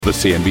The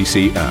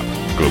CNBC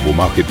app. Global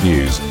market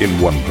news in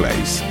one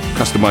place.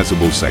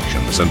 Customizable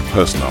sections and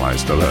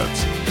personalized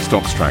alerts.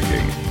 Stocks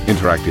tracking,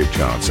 interactive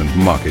charts and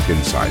market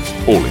insights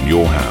all in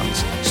your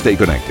hands. Stay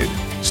connected.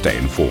 Stay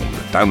informed.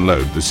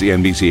 Download the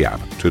CNBC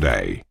app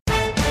today.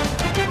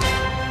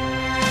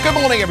 Good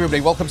morning, everybody.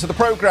 Welcome to the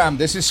program.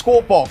 This is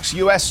Squawk Box.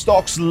 US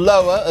stocks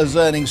lower as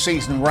earnings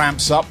season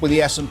ramps up, with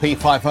the S&P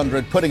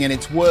 500 putting in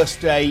its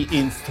worst day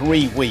in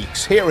 3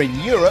 weeks. Here in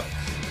Europe,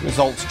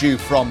 results due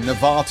from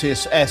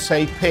Novartis,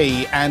 SAP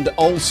and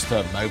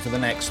Alstom over the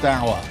next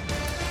hour.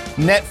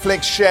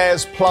 Netflix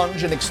shares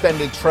plunge in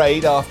extended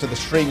trade after the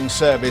streaming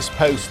service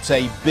posts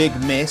a big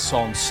miss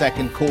on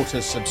second quarter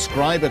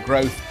subscriber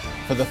growth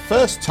for the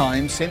first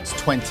time since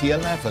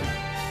 2011.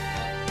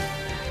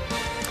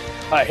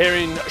 Here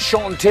in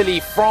Chantilly,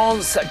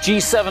 France,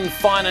 G7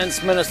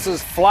 finance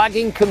ministers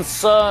flagging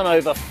concern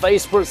over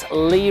Facebook's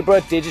Libra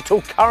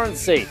digital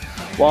currency,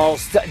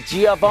 whilst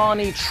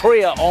Giovanni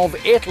Tria of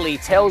Italy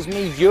tells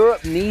me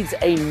Europe needs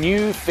a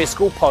new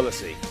fiscal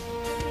policy.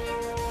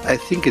 I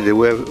think that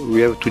we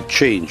have to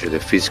change the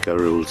fiscal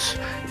rules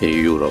in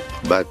Europe,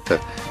 but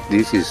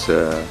this is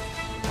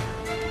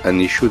an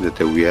issue that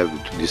we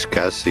have to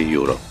discuss in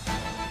Europe.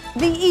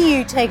 The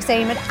EU takes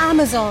aim at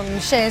Amazon.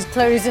 Shares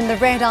close in the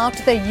red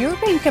after the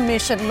European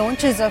Commission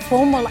launches a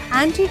formal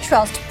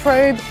antitrust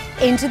probe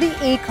into the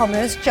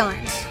e-commerce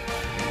giant.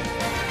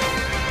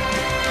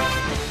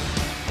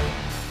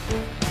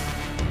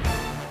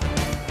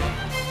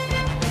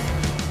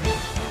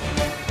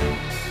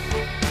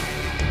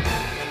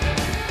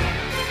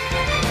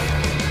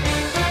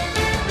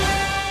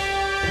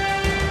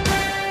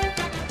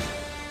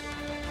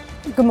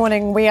 Good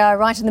morning. We are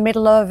right in the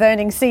middle of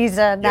earnings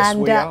season, yes,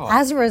 and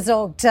as a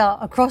result,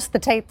 across the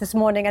tape this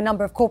morning, a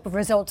number of corporate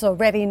results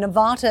already.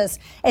 Novartis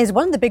is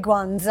one of the big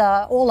ones.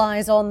 All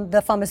eyes on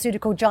the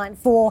pharmaceutical giant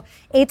for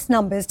its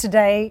numbers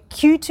today.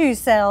 Q2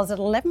 sales at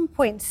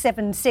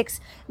 $11.76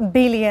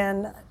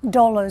 billion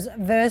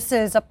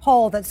versus a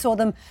poll that saw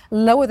them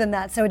lower than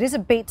that. So it is a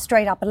beat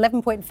straight up.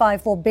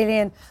 11.54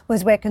 billion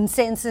was where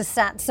consensus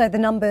sat. So the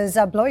numbers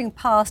are blowing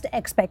past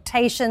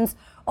expectations.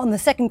 On the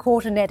second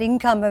quarter net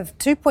income of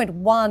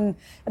 2.1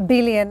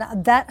 billion,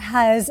 that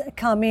has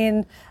come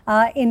in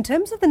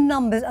terms of the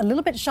numbers, a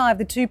little bit shy of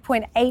the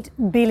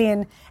 2.8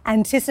 billion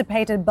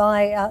anticipated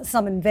by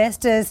some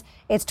investors.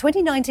 Its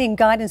 2019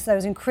 guidance, though,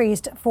 is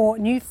increased for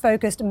new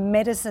focused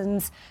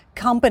medicines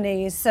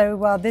companies.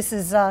 So this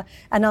is an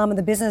arm of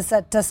the business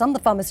that some of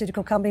the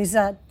pharmaceutical companies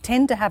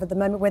tend to have at the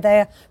moment, where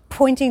they're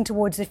pointing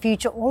towards the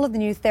future, all of the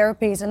new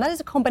therapies. And that is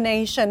a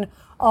combination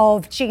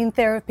of gene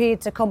therapy.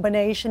 It's a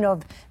combination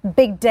of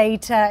big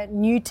data,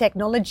 new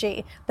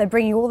technology. They're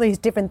bringing all these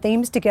different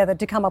themes together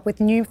to come up with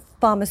new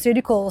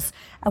pharmaceuticals.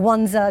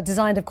 One's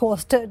designed, of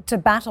course, to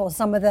battle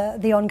some of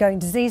the ongoing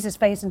diseases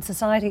faced in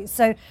society.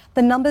 So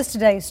the numbers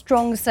today,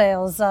 strong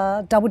sales,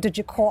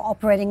 double-digit core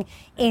operating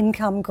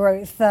income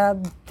growth.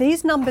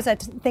 These numbers, I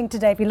think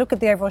today, if you look at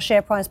the overall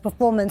share price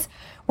performance,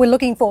 we're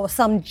looking for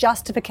some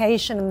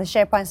justification in the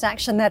share price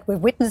action that we've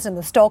witnessed in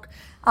the stock,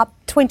 up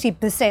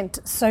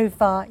 20% so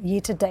far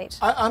year to date.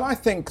 And I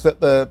think that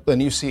the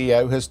new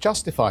CEO has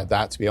justified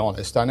that, to be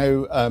honest. I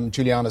know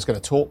Juliana's going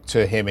to talk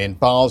to him in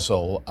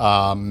Basel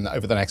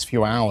over the next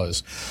few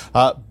hours.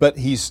 But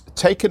he's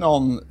taken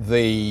on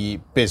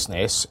the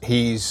business.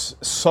 He's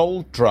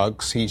sold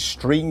drugs. He's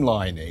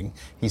streamlining.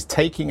 He's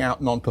taking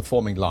out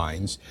non-performing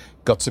lines.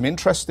 Got some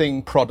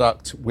interesting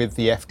product with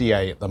the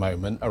FDA at the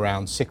moment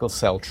around sickle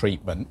cell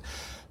treatment.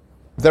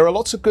 There are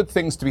lots of good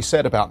things to be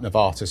said about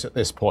Novartis at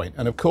this point.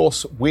 And of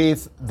course,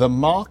 with the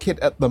market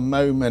at the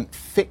moment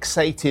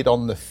fixated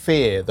on the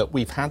fear that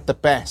we've had the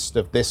best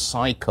of this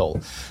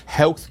cycle,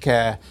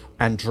 healthcare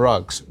and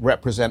drugs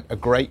represent a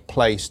great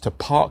place to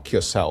park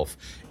yourself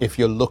if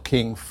you're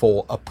looking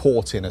for a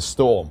port in a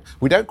storm.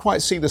 We don't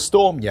quite see the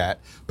storm yet,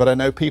 but I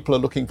know people are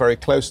looking very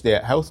closely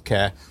at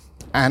healthcare.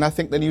 And I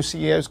think the new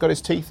CEO's got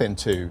his teeth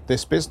into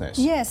this business.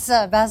 Yes,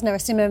 Vas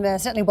Narasimhan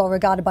is certainly well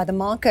regarded by the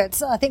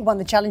markets. I think one of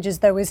the challenges,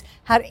 though, is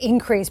how to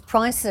increase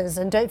prices.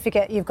 And don't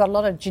forget, you've got a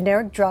lot of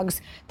generic drugs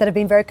that have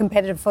been very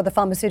competitive for the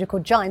pharmaceutical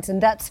giants.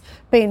 And that's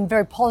been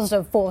very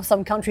positive for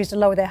some countries to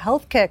lower their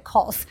healthcare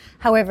costs.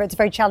 However, it's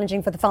very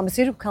challenging for the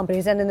pharmaceutical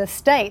companies. And in the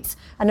States,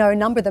 I know a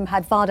number of them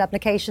had filed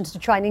applications to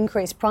try and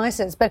increase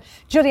prices. But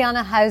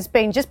Juliana has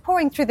been just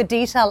pouring through the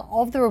detail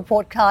of the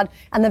report card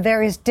and the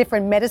various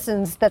different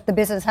medicines that the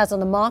business has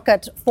on the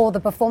market for the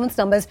performance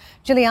numbers.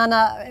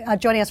 Juliana,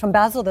 joining us from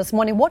Basel this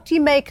morning, what do you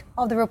make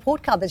of the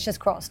report card that's just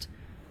crossed?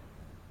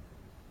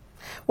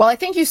 Well, I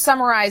think you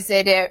summarized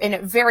it in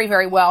it very,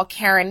 very well,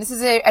 Karen. This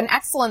is an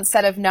excellent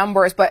set of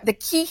numbers, but the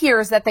key here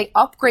is that they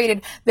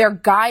upgraded their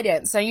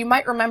guidance. Now, you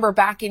might remember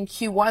back in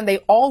Q1, they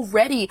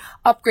already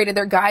upgraded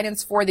their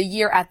guidance for the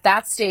year. At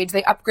that stage,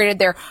 they upgraded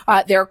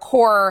their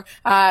core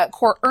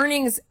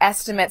earnings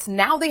estimates.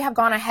 Now they have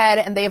gone ahead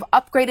and they have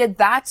upgraded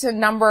that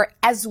number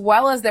as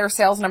well as their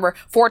sales number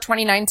for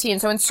 2019.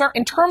 So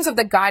in terms of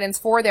the guidance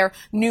for their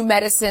new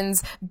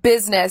medicines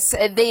business,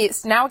 they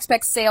now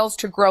expect sales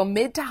to grow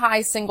mid to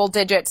high single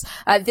digits digits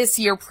this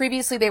year.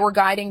 Previously, they were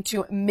guiding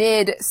to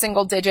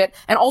mid-single digit.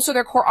 And also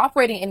their core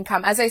operating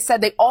income. As I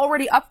said, they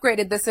already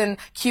upgraded this in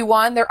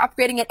Q1. They're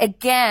upgrading it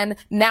again,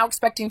 now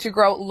expecting to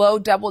grow low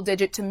double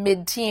digit to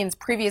mid-teens.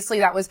 Previously,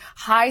 that was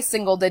high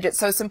single digit.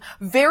 So some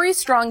very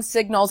strong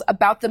signals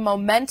about the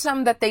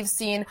momentum that they've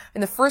seen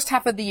in the first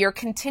half of the year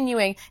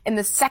continuing in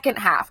the second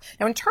half.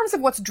 Now, in terms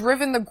of what's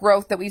driven the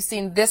growth that we've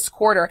seen this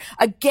quarter,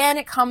 again,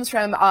 it comes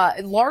from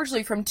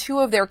largely from two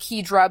of their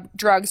key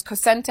drugs,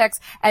 Cosentyx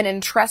and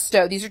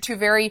Entresto. These are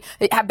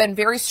they have been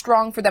very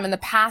strong for them in the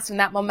past, and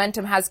that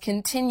momentum has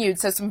continued.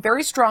 So some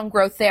very strong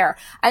growth there.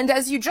 And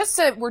as you just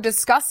were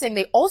discussing,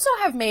 they also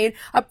have made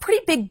a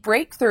pretty big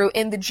breakthrough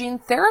in the gene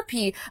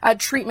therapy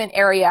treatment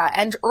area.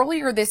 And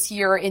earlier this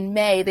year in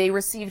May, they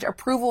received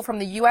approval from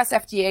the U.S.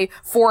 FDA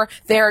for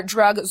their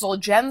drug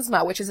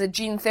Zolgensma, which is a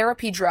gene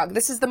therapy drug.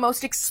 This is the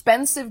most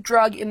expensive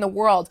drug in the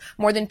world,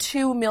 more than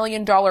 $2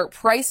 million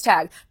price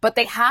tag. But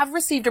they have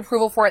received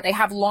approval for it. They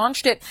have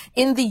launched it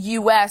in the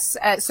U.S.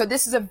 So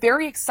this is a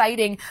very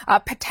exciting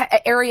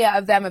area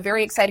of them, a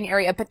very exciting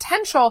area of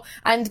potential.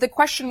 And the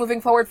question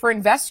moving forward for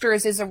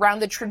investors is around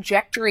the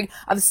trajectory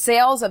of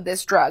sales of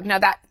this drug. Now,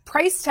 that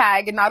price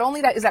tag, and not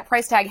only that is that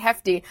price tag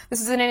hefty, this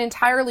is in an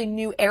entirely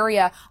new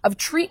area of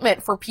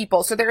treatment for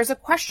people. So there is a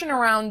question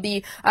around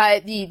the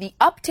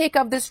uptake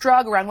of this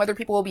drug, around whether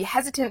people will be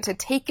hesitant to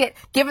take it,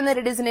 given that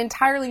it is an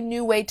entirely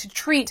new way to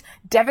treat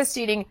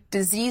devastating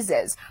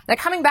diseases. Now,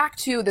 coming back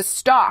to the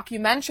stock, you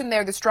mentioned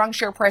there the strong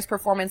share price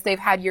performance they've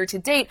had year to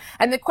date.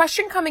 And the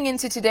question coming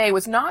into today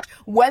was not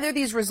whether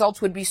these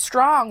results would be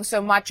strong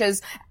so much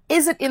as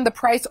is it in the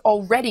price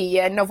already?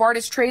 And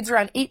Novartis trades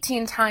around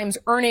 18 times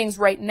earnings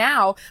right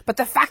now, but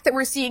the fact that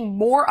we're seeing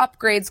more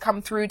upgrades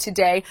come through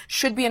today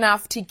should be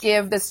enough to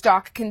give the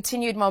stock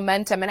continued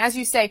momentum. And as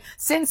you say,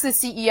 since the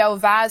CEO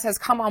Vas has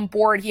come on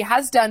board, he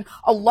has done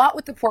a lot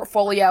with the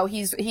portfolio.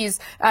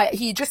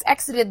 He just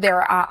exited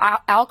their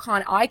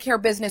Alcon eye care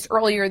business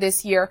earlier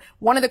this year.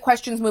 One of the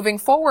questions moving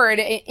forward,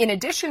 in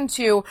addition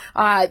to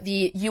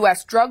the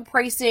U.S. drug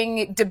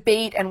pricing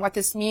debate and what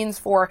this means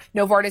for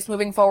Novartis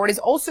moving forward, is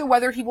also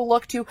whether he will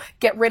look to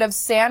get rid of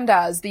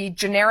Sandoz, the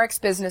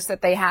generics business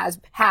that they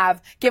have,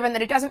 given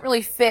that it doesn't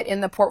really fit in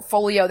the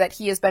portfolio that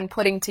he has been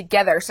putting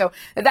together. So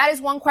that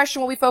is one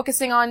question we'll be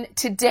focusing on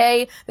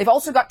today. They've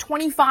also got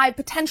 25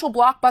 potential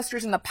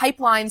blockbusters in the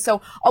pipeline,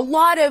 so a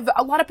lot of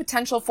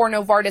potential for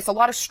Novartis, a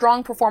lot of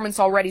strong performance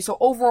already. So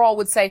overall,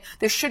 would say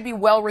this should be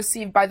well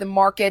received by the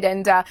market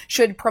and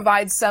should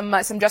provide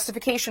some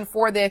justification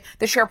for the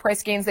share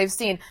price gains they've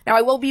seen. Now,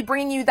 I will be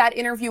bringing you that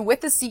interview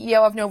with the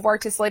CEO of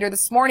Novartis later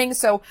this morning,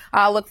 so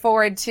look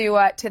forward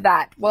to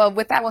that. Well,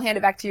 with that, we'll hand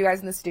it back to you guys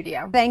in the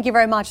studio. Thank you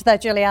very much for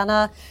that,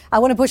 Juliana. I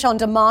want to push on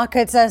to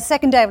markets.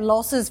 Second day of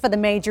losses for the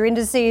major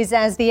indices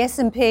as the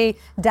S&P,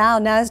 Dow,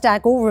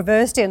 Nasdaq all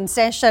reversed in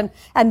session.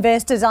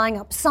 Investors eyeing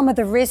up some of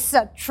the risks.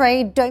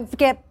 Trade, don't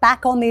forget,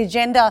 back on the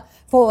agenda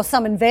for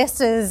some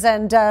investors,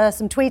 and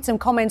some tweets and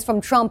comments from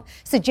Trump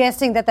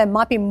suggesting that there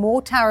might be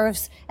more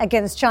tariffs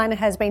against China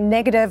has been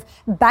negative.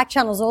 Back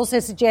channels also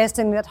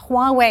suggesting that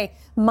Huawei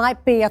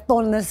might be a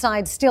thorn in the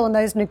side still in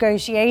those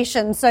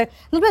negotiations. So a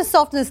little bit of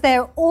softness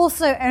there.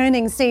 Also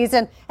earnings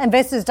season.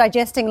 Investors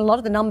digesting a lot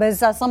of the numbers,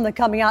 some of them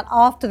coming out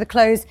after the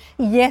close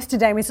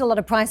yesterday. We saw a lot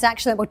of price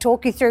action that we'll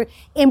talk you through,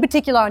 in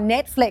particular on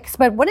Netflix.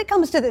 But when it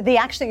comes to the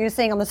action that you're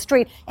seeing on the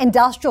street,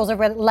 industrials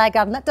are a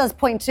laggard, and that does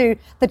point to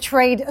the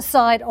trade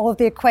side of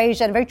the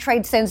equation, a very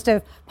trade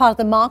sensitive part of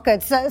the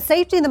markets.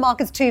 Safety in the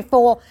markets too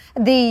for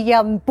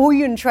the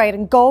bullion trade,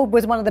 and gold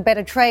was one of the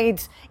better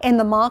trades in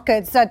the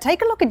markets.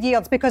 Take a look at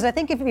yields, because I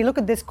think if you look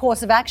at this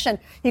course of action,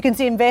 you can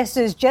see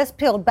investors just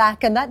peeled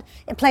back, and that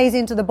plays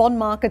into the bond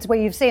markets where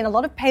you've seen a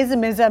lot of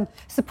pessimism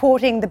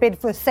supporting the bid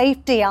for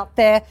safety out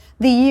there.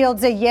 The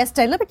yields are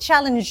yesterday a little bit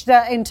challenged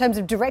in terms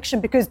of direction,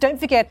 because don't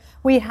forget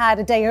we had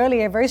a day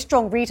earlier very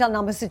strong retail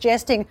numbers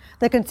suggesting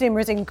the consumer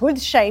is in good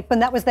shape,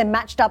 and that was then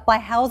matched up by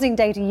housing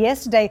data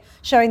yesterday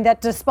showing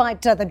that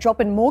despite the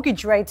drop in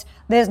mortgage rates,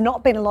 there's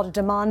not been a lot of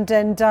demand,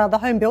 and the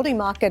home building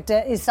market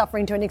is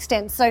suffering to an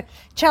extent. So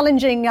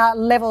challenging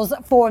levels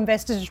for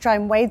investors to try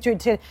and wade through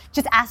to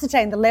just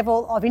ascertain the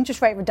level of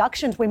interest rate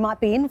reductions we might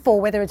be in for,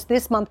 whether it's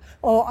this month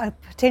or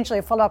potentially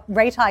a follow-up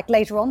rate hike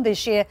later on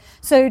this year.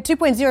 So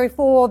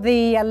 2.04,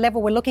 the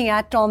level we're looking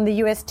at on the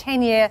US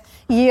 10-year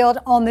yield,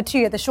 on the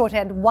 2-year, the short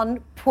end,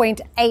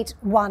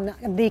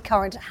 1.81, the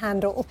current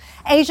handle.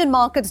 Asian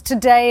markets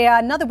today,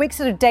 another week's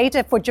sort of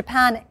data for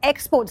Japan.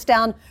 Exports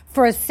down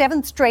for a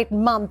 7th straight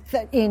month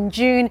in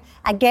June,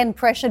 again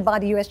pressured by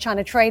the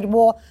US-China trade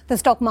war. The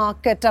stock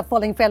market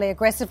falling fairly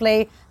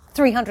aggressively.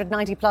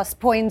 390 plus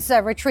points,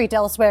 retreat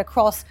elsewhere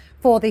across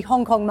for the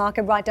Hong Kong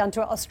market right down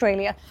to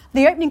Australia.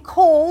 The opening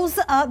calls,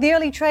 the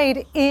early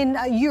trade in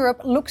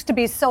Europe looks to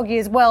be soggy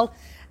as well.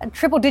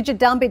 Triple-digit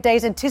downbeat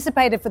days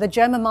anticipated for the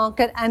German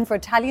market and for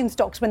Italian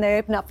stocks when they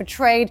open up for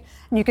trade.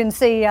 And you can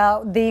see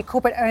the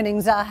corporate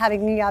earnings are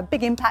having a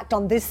big impact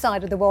on this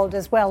side of the world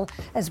as well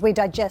as we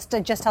digest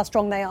just how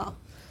strong they are.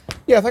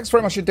 Yeah, thanks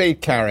very much indeed,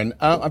 Karen.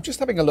 I'm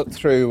just having a look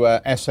through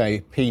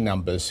SAP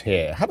numbers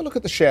here. Have a look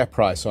at the share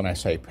price on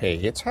SAP.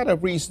 It's had a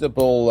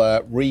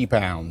reasonable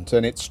rebound,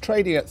 and it's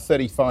trading at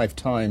 35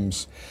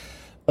 times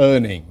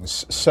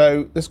earnings.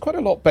 So there's quite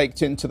a lot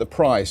baked into the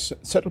price.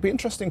 So it'll be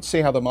interesting to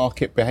see how the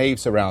market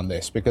behaves around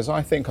this, because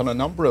I think on a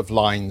number of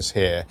lines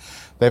here,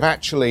 they've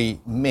actually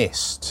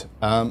missed.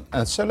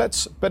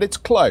 But it's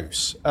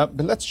close.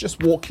 But let's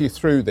just walk you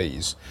through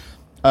these.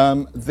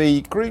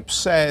 The group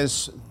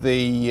says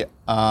the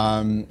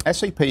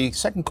SAP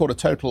second quarter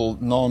total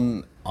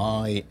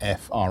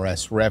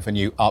non-IFRS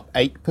revenue up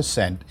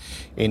 8%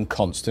 in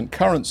constant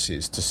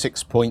currencies to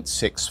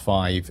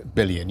 6.65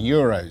 billion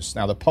euros.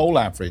 Now, the poll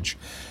average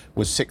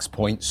was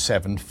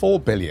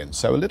 6.74 billion,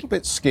 so a little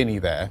bit skinny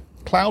there.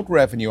 Cloud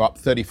revenue up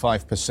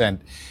 35%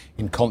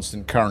 in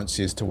constant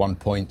currencies to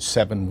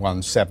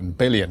 1.717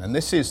 billion. And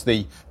this is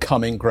the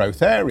coming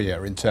growth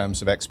area in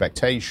terms of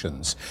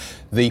expectations.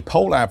 The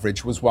poll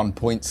average was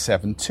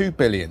 1.72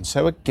 billion.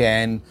 So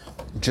again,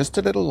 just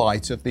a little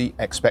light of the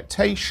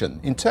expectation.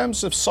 In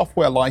terms of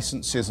software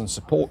licenses and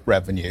support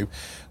revenue,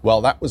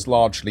 well, that was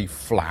largely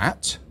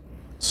flat.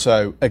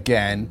 So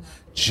again,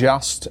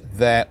 just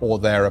there or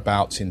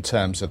thereabouts in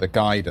terms of the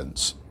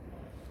guidance.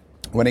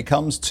 When it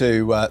comes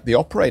to the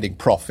operating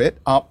profit,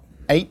 up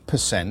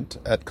 8%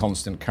 at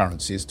constant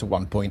currencies to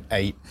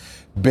 1.8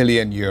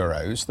 billion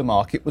euros. The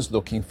market was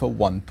looking for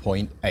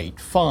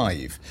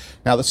 1.85.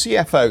 Now, the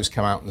CFO's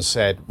come out and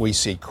said, we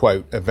see,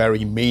 quote, a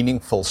very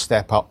meaningful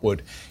step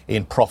upward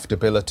in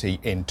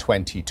profitability in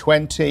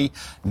 2020.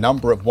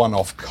 Number of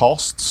one-off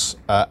costs,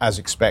 as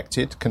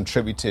expected,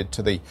 contributed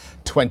to the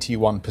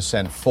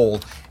 21%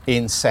 fall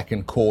in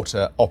second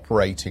quarter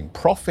operating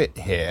profit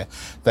here.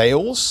 They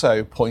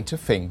also point a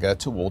finger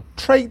toward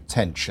trade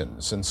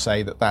tensions and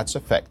say that that's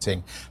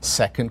affecting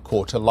second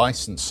quarter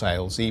license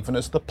sales, even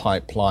as the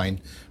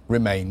pipeline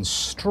remains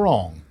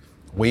strong.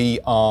 We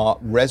are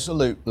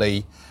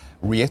resolutely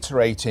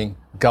reiterating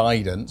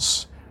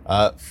guidance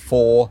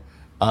for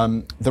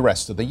the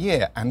rest of the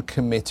year and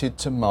committed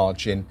to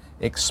margin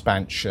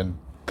expansion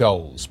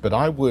goals. But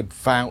I would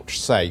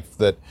vouchsafe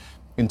that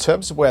in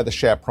terms of where the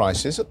share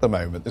price is at the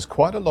moment, there's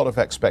quite a lot of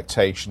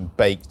expectation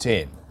baked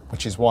in,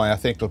 which is why I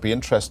think it'll be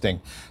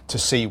interesting to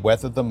see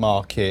whether the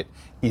market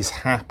is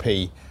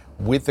happy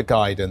with the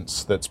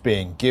guidance that's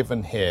being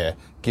given here,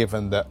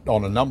 given that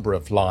on a number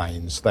of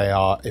lines they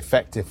are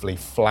effectively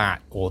flat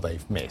or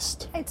they've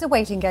missed. It's a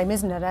waiting game,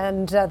 isn't it?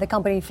 And the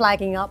company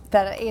flagging up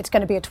that it's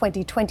going to be a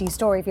 2020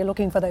 story if you're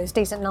looking for those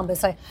decent numbers.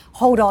 So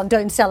hold on,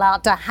 don't sell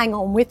out, hang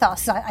on with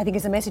us, I think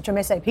is a message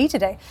from SAP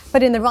today.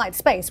 But in the right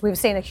space, we've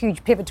seen a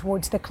huge pivot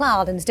towards the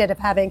cloud. Instead of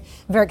having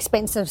very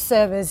expensive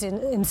servers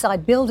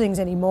inside buildings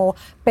anymore,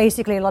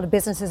 basically a lot of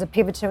businesses are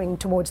pivoting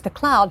towards the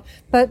cloud.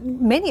 But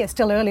many are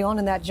still early on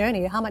in that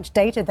journey. How much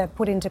data they've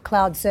put into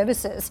cloud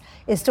services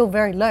is still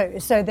very low.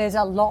 So there's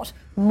a lot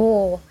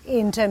more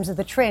in terms of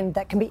the trend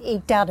that can be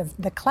eked out of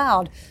the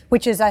cloud,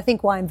 which is, I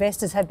think, why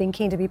investors have been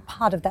keen to be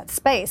part of that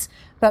space.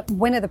 But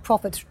when are the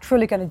profits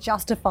truly going to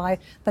justify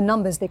the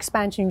numbers, the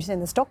expansion you see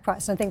in the stock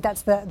price? And I think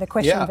that's the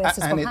question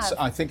investors will have.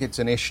 I think it's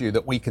an issue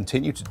that we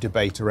continue to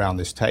debate around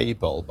this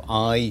table.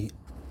 I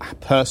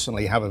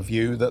personally have a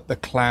view that the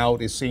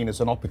cloud is seen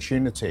as an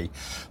opportunity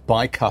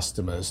by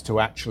customers to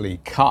actually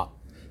cut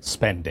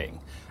spending.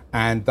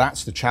 And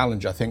that's the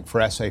challenge, I think,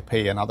 for SAP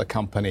and other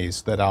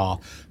companies that are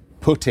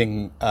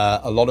putting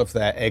a lot of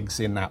their eggs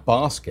in that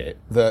basket,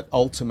 that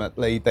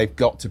ultimately they've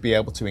got to be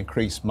able to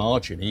increase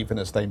margin even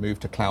as they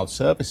move to cloud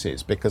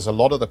services, because a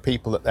lot of the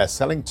people that they're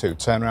selling to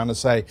turn around and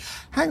say,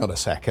 hang on a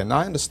second,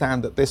 I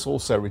understand that this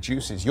also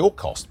reduces your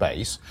cost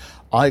base.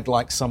 I'd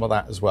like some of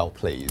that as well,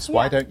 please. Yeah.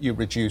 Why don't you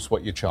reduce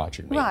what you're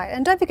charging me? Right,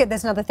 and don't forget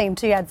there's another theme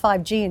too. You add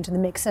 5G into the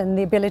mix and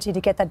the ability to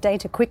get that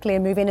data quickly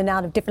and move in and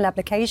out of different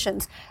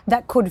applications.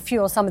 That could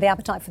fuel some of the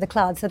appetite for the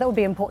cloud, so that would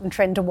be an important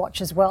trend to watch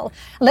as well.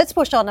 Let's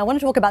push on. I want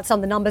to talk about some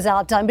of the numbers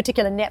out, in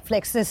particular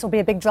Netflix. This will be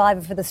a big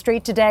driver for the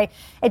street today.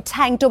 It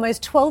tanked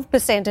almost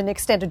 12% in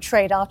extended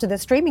trade after the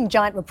streaming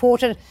giant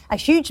reported a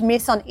huge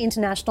miss on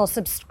international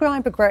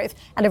subscriber growth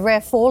and a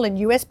rare fall in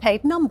US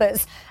paid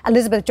numbers.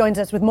 Elizabeth joins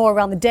us with more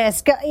around the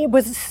desk. It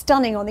was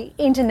stunning on the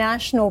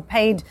international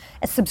paid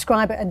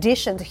subscriber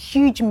additions, a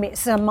huge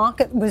miss. The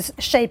market was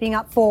shaping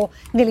up for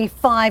nearly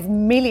 5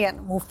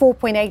 million, or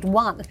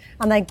 4.81,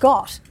 and they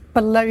got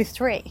below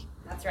 3.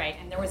 That's right,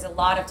 and there was a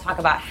lot of talk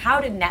about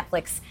how did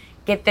Netflix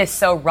get this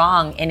so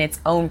wrong in its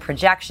own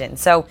projection.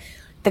 So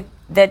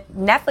the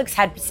Netflix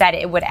had said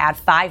it would add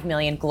 5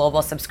 million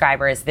global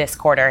subscribers this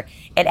quarter.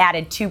 It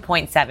added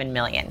 2.7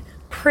 million.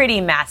 Pretty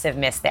massive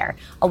miss there.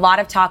 A lot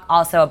of talk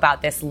also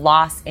about this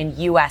loss in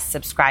U.S.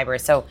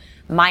 subscribers. So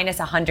minus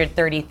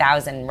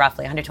 130,000,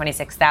 roughly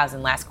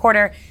 126,000 last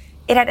quarter.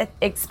 It had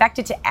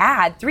expected to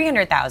add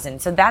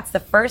 300,000. So that's the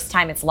first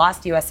time it's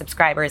lost U.S.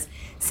 subscribers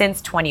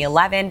since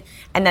 2011.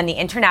 And then the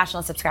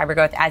international subscriber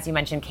growth, as you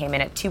mentioned, came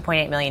in at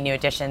 2.8 million new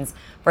additions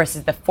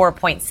versus the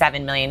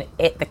 4.7 million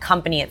the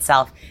company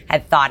itself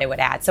had thought it would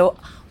add. So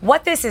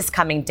what this is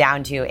coming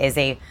down to is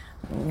a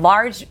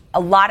a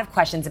lot of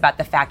questions about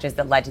the factors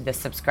that led to the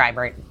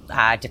subscriber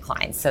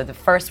decline. So the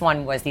first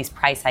one was these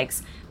price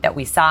hikes that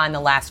we saw in the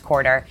last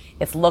quarter.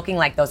 It's looking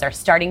like those are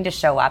starting to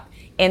show up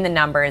in the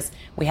numbers.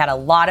 We had a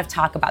lot of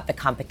talk about the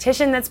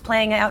competition that's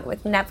playing out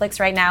with Netflix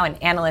right now,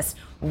 and analysts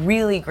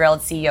really grilled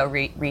CEO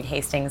Reed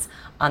Hastings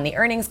on the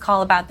earnings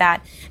call about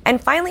that.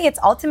 And finally, it's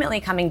ultimately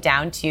coming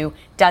down to,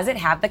 does it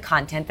have the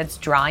content that's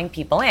drawing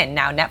people in?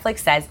 Now, Netflix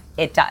says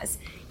it does.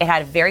 It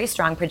had a very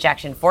strong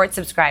projection for its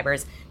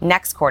subscribers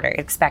next quarter. It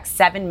expects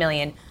 7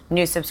 million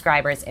new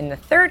subscribers in the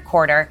third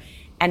quarter.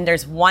 And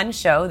there's one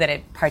show that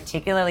it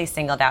particularly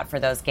singled out for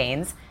those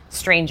gains,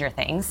 Stranger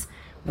Things.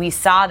 We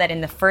saw that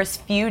in the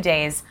first few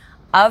days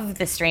of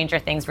the Stranger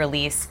Things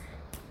release,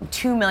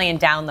 2 million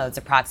downloads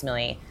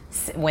approximately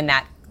when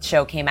that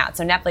show came out.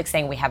 So Netflix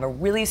saying we have a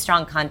really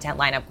strong content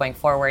lineup going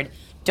forward.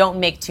 Don't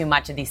make too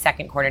much of these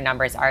second quarter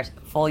numbers. Our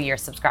full year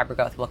subscriber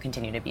growth will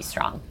continue to be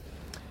strong.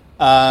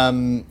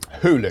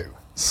 Hulu,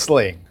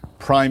 Sling,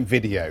 Prime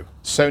Video,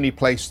 Sony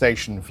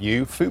PlayStation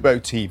Vue, Fubo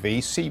TV,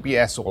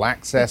 CBS All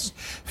Access,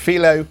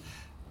 Philo,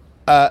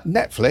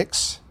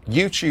 Netflix,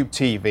 YouTube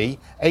TV,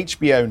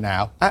 HBO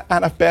Now,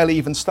 and I've barely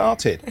even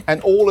started. And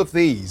all of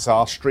these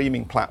are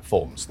streaming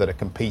platforms that are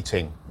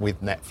competing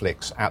with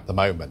Netflix at the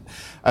moment.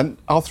 And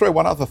I'll throw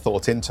one other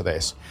thought into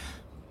this.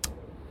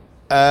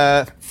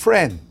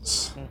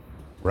 Friends,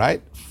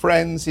 right?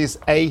 Friends is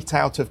 8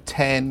 out of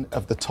 10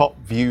 of the top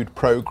viewed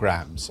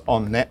programs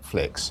on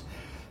Netflix.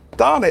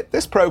 Darn it,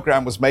 this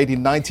program was made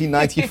in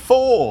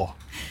 1994.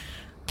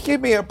 Give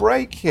me a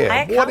break here.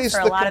 What is the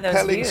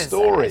compelling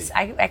story?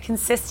 I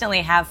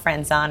consistently have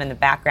Friends on in the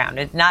background.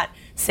 It's not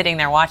sitting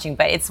there watching,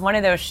 but it's one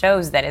of those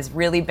shows that has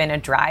really been a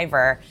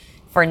driver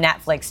for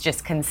Netflix,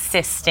 just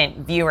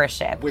consistent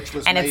viewership. Which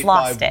was and made it's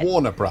lost by it.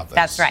 Warner Brothers.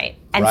 That's right.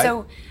 And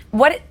so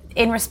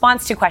in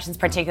response to questions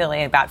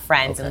particularly about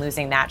Friends and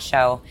losing that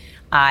show,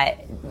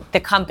 the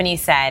company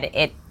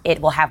said it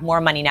will have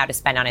more money now to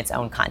spend on its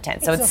own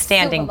content. So it's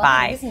standing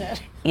by. Isn't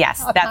it?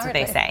 Yes, that's what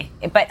they say.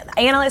 But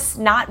analysts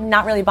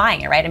not really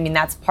buying it, right? I mean,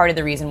 that's part of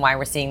the reason why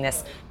we're seeing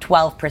this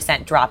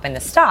 12% drop in the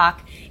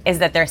stock, is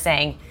that they're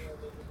saying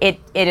it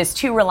is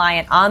too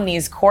reliant on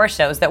these core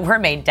shows that were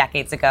made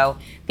decades ago.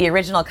 The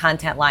original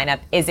content lineup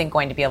isn't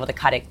going to be able to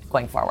cut it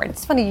going forward.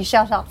 It's funny you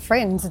shout out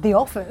Friends, The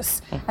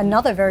Office,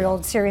 another very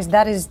old series.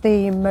 That is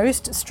the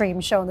most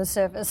streamed show on the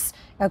service,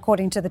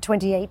 according to the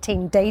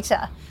 2018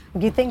 data.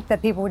 You'd think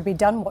that people would be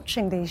done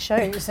watching these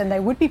shows and they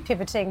would be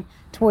pivoting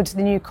towards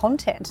the new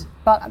content,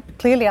 but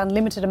clearly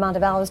unlimited amount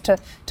of hours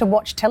to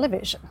watch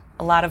television.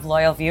 A lot of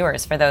loyal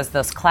viewers for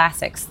those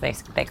classics, they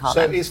call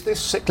them. So is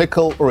this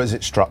cyclical or is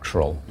it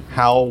structural?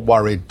 How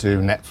worried do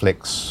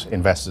Netflix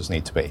investors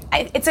need to be?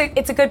 It's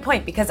a good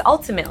point, because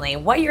ultimately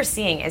what you're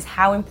seeing is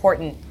how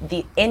important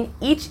in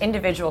each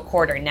individual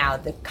quarter now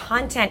the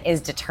content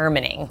is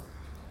determining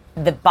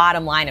the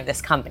bottom line of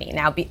this company.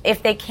 Now,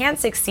 if they can't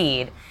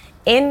succeed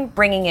in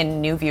bringing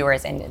in new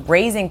viewers and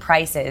raising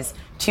prices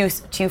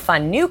to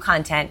fund new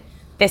content,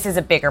 this is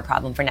a bigger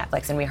problem for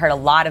Netflix. And we heard a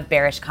lot of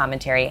bearish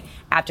commentary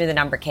after the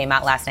number came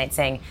out last night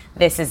saying,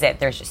 this is it.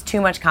 There's just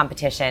too much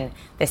competition.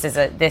 This is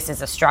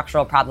a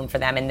structural problem for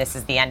them, and this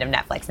is the end of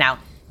Netflix. Now,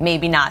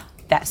 maybe not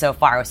that so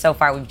far. So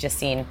far, we've just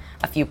seen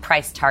a few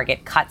price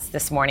target cuts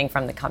this morning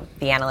from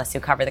the analysts who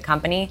cover the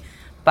company.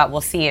 But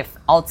we'll see if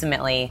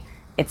ultimately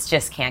it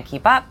just can't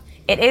keep up.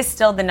 It is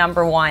still the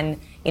number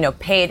one,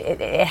 paid.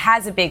 It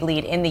has a big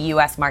lead in the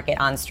U.S. market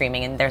on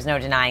streaming, and there's no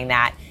denying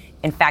that.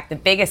 In fact, the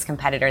biggest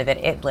competitor that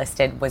it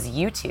listed was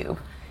YouTube,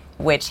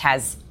 which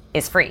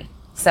is free.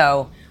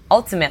 So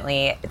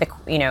ultimately,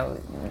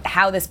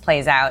 how this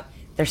plays out,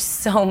 there's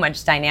so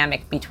much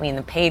dynamic between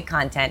the paid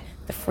content,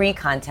 the free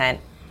content.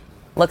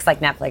 Looks like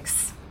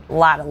Netflix, a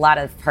lot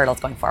of hurdles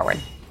going forward.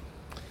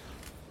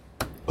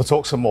 We'll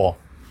talk some more.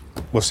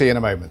 We'll see you in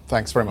a moment.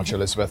 Thanks very much,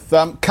 Elizabeth.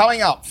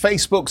 Coming up,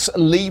 Facebook's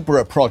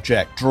Libra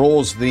project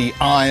draws the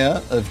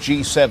ire of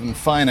G7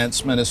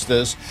 finance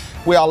ministers.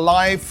 We are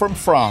live from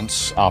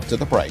France after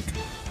the break.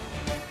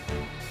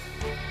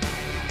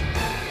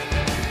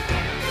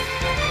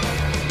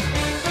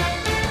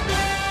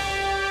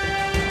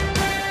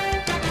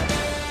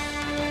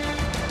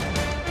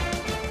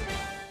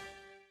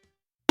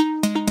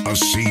 A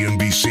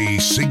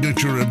CNBC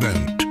signature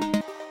event.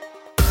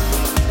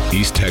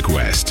 East Tech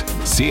West,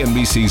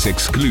 CNBC's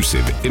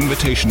exclusive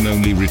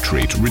invitation-only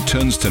retreat,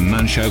 returns to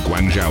Nanshao,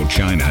 Guangzhou,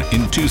 China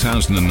in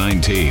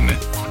 2019.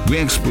 We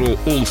explore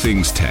all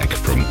things tech,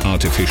 from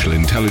artificial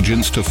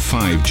intelligence to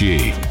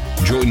 5G.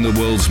 Join the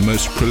world's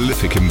most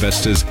prolific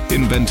investors,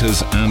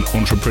 inventors, and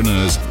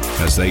entrepreneurs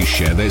as they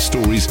share their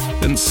stories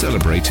and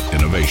celebrate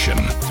innovation.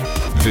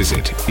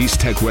 Visit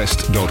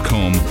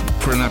easttechwest.com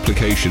for an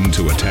application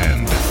to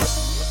attend.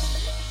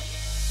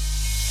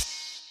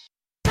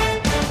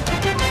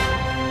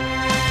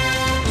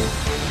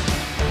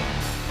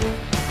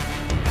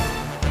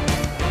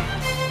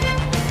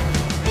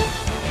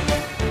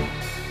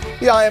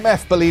 The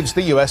IMF believes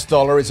the US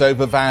dollar is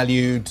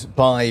overvalued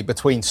by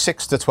between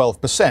 6 to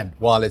 12%,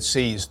 while it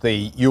sees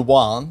the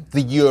yuan,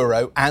 the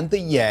euro and the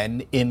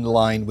yen in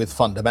line with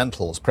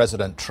fundamentals.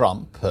 President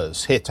Trump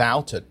has hit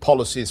out at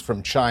policies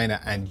from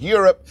China and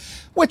Europe,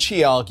 which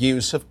he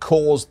argues have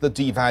caused the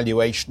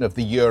devaluation of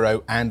the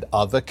euro and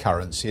other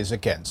currencies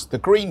against the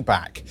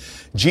greenback.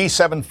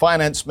 G7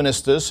 finance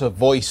ministers have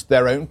voiced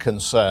their own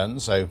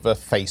concerns over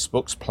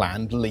Facebook's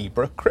planned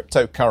Libra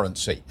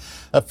cryptocurrency.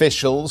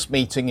 Officials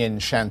meeting in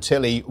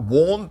Chantilly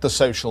warned the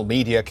social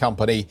media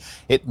company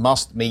it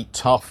must meet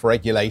tough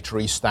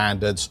regulatory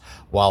standards,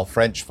 while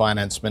French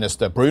Finance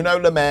Minister Bruno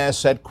Le Maire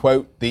said,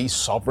 quote, "The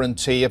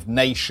sovereignty of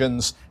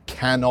nations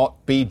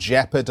cannot be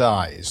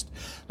jeopardized."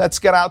 Let's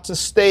get out to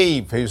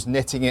Steve, who's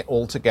knitting it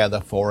all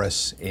together for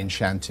us in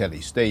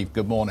Chantilly. Steve,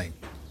 good morning.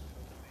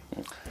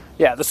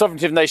 Yeah, the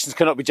sovereignty of nations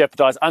cannot be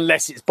jeopardised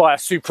unless it's by a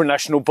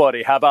supranational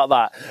body. How about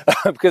that?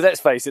 Because let's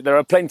face it, there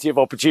are plenty of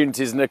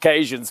opportunities and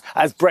occasions,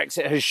 as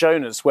Brexit has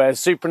shown us, where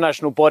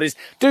supranational bodies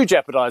do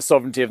jeopardise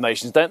sovereignty of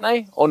nations, don't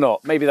they? Or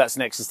not? Maybe that's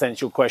an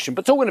existential question.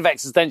 But talking of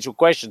existential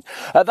questions,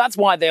 that's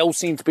why they all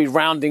seem to be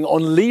rounding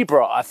on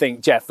Libra, I think,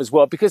 Jeff, as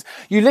well, because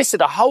you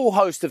listed a whole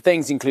host of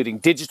things, including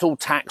digital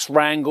tax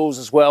wrangles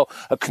as well,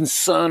 a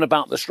concern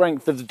about the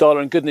strength of the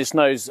dollar, and goodness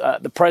knows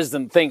the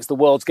president thinks the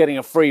world's getting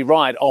a free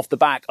ride off the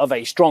back of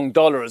a strong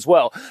dollar as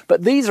well.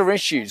 But these are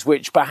issues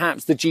which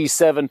perhaps the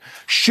G7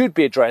 should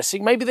be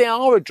addressing. Maybe they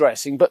are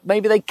addressing, but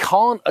maybe they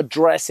can't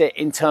address it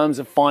in terms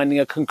of finding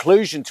a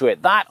conclusion to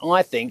it. That,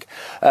 I think,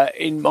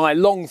 in my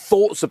long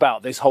thoughts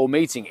about this whole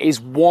meeting,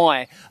 is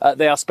why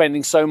they are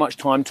spending so much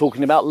time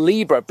talking about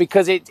Libra,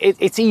 because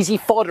it's easy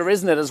fodder,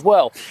 isn't it, as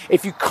well?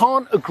 If you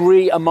can't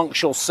agree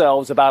amongst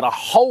yourselves about a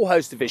whole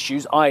host of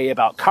issues, i.e.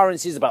 about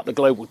currencies, about the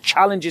global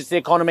challenges to the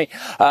economy,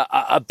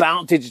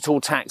 about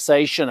digital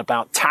taxation,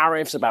 about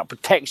tariffs, about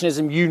protectionism,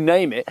 you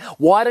name it,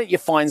 why don't you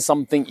find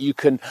something you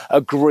can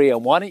agree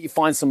on? Why don't you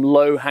find some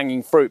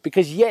low-hanging fruit?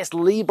 Because yes,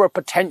 Libra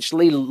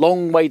potentially,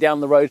 long way down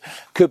the road,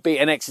 could be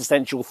an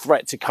existential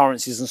threat to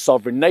currencies and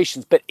sovereign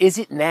nations. But is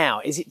it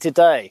now? Is it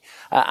today?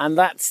 And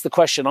that's the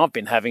question I've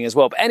been having as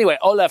well. But anyway,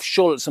 Olaf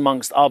Scholz,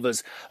 amongst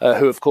others,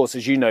 who, of course,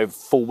 as you know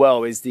full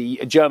well, is the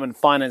German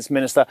finance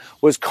minister,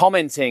 was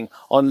commenting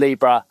on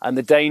Libra and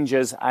the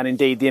dangers and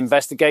indeed the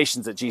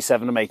investigations that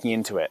G7 are making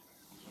into it.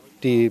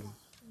 The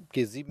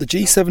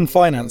G7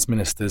 finance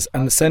ministers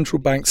and the central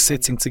banks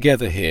sitting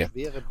together here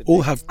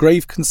all have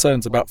grave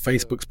concerns about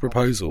Facebook's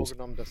proposals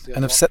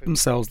and have set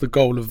themselves the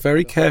goal of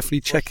very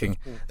carefully checking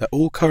that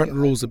all current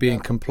rules are being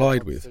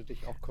complied with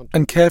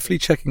and carefully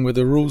checking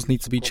whether rules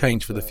need to be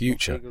changed for the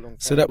future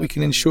so that we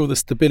can ensure the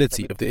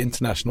stability of the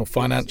international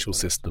financial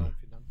system.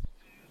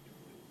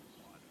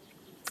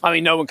 I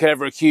mean, no one can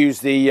ever accuse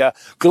the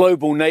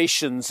global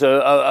nations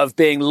of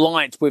being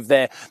light with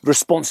their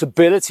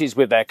responsibilities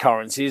with their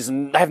currencies,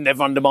 and they have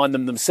never undermined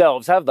them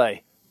themselves, have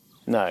they?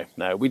 No.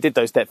 We did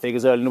those debt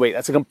figures earlier in the week.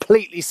 That's a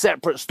completely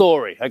separate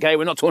story, OK?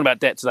 We're not talking about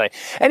debt today.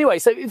 Anyway,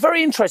 so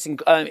very interesting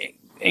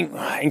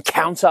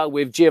encounter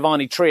with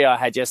Giovanni Tria I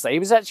had yesterday. He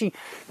was actually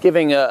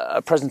giving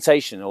a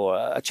presentation or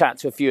a chat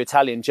to a few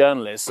Italian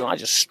journalists, and I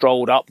just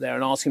strolled up there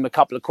and asked him a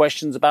couple of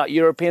questions about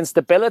European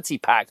Stability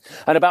Pact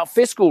and about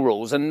fiscal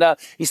rules. And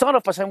he started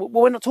off by saying, well,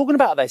 we're not talking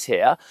about this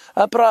here,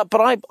 but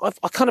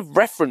I kind of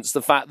referenced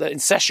the fact that in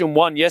session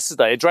one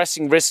yesterday,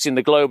 addressing risks in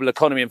the global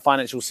economy and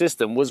financial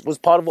system was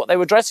part of what they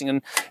were addressing.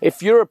 And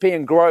if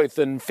European growth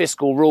and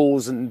fiscal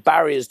rules and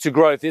barriers to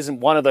growth isn't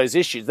one of those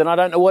issues, then I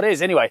don't know what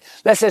is. Anyway,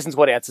 let's listen to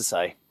what he had to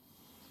say.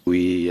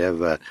 We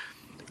have a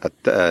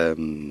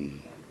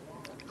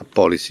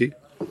policy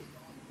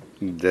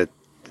that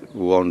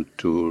want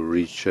to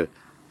reach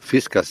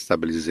fiscal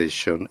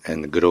stabilization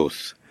and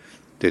growth.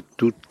 The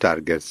two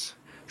targets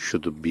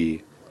should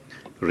be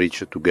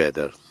reached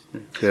together.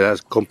 They are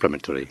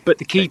complementary. But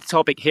the key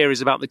topic here is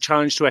about the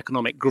challenge to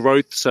economic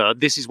growth, sir.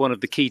 This is one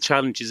of the key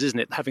challenges, isn't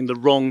it? Having the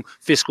wrong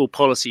fiscal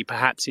policy,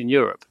 perhaps, in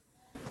Europe.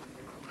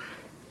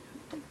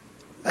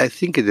 I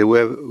think that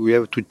we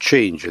have to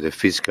change the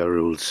fiscal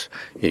rules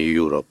in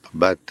Europe,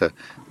 but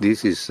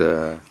this is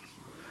an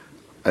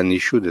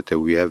issue that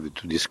we have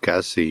to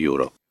discuss in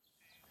Europe.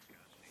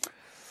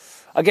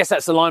 I guess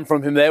that's the line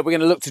from him there. We're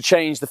going to look to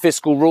change the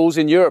fiscal rules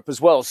in Europe as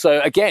well.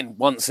 So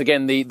once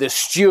again, the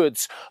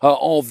stewards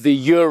of the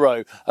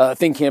euro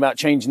thinking about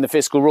changing the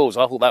fiscal rules.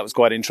 I thought that was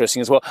quite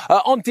interesting as well.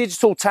 On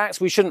digital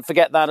tax, we shouldn't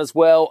forget that as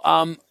well.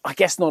 I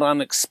guess not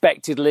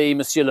unexpectedly,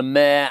 Monsieur Le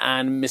Maire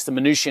and Mr.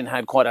 Mnuchin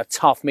had quite a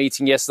tough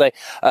meeting yesterday.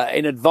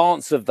 In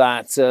advance of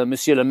that,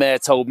 Monsieur Le Maire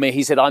told me,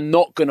 he said, I'm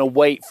not going to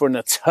wait for an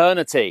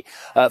eternity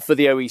for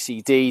the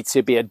OECD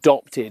to be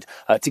adopted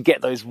to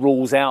get those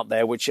rules out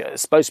there, which are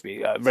supposed to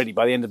be ready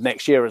by the end of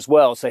next year as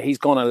well. So he's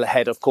gone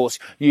ahead, of course,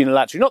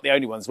 unilaterally. Not the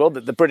only ones as well.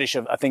 The British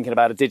are thinking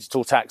about a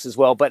digital tax as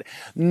well. But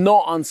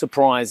not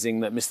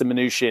unsurprising that Mr.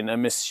 Mnuchin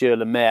and Monsieur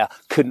Le Maire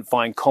couldn't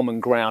find common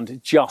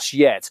ground just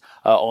yet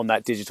on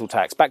that digital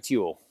tax. Back to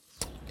you all.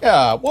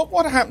 Yeah,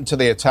 what happened to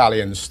the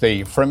Italians,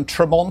 Steve? From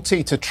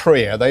Tremonti to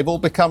Trier, they've all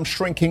become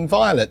shrinking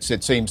violets,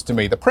 it seems to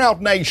me. The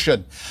proud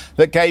nation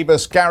that gave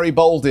us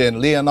Garibaldi and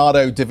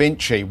Leonardo da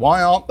Vinci,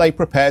 why aren't they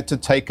prepared to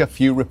take a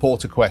few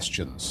reporter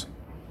questions?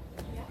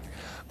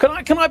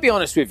 Can I be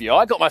honest with you?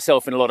 I got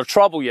myself in a lot of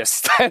trouble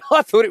yesterday.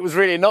 I thought it was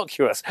really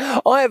innocuous.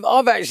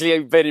 I've actually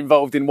been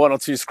involved in one or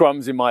two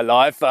scrums in my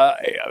life,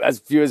 as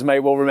viewers may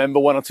well remember,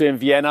 one or two in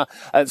Vienna,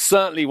 and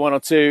certainly one or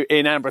two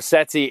in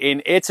Ambrosetti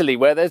in Italy,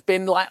 where there's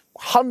been like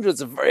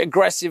hundreds of very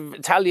aggressive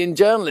Italian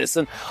journalists.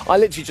 And I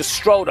literally just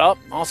strolled up,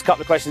 asked a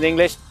couple of questions in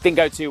English, didn't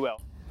go too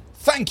well.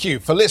 Thank you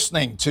for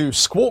listening to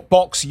Squawk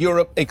Box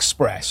Europe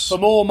Express. For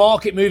more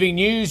market-moving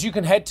news, you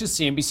can head to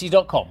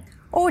cnbc.com.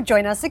 Or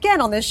join us again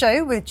on the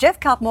show with Jeff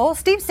Cutmore,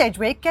 Steve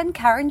Sedgwick and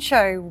Karen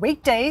Cho,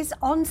 weekdays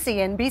on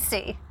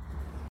CNBC.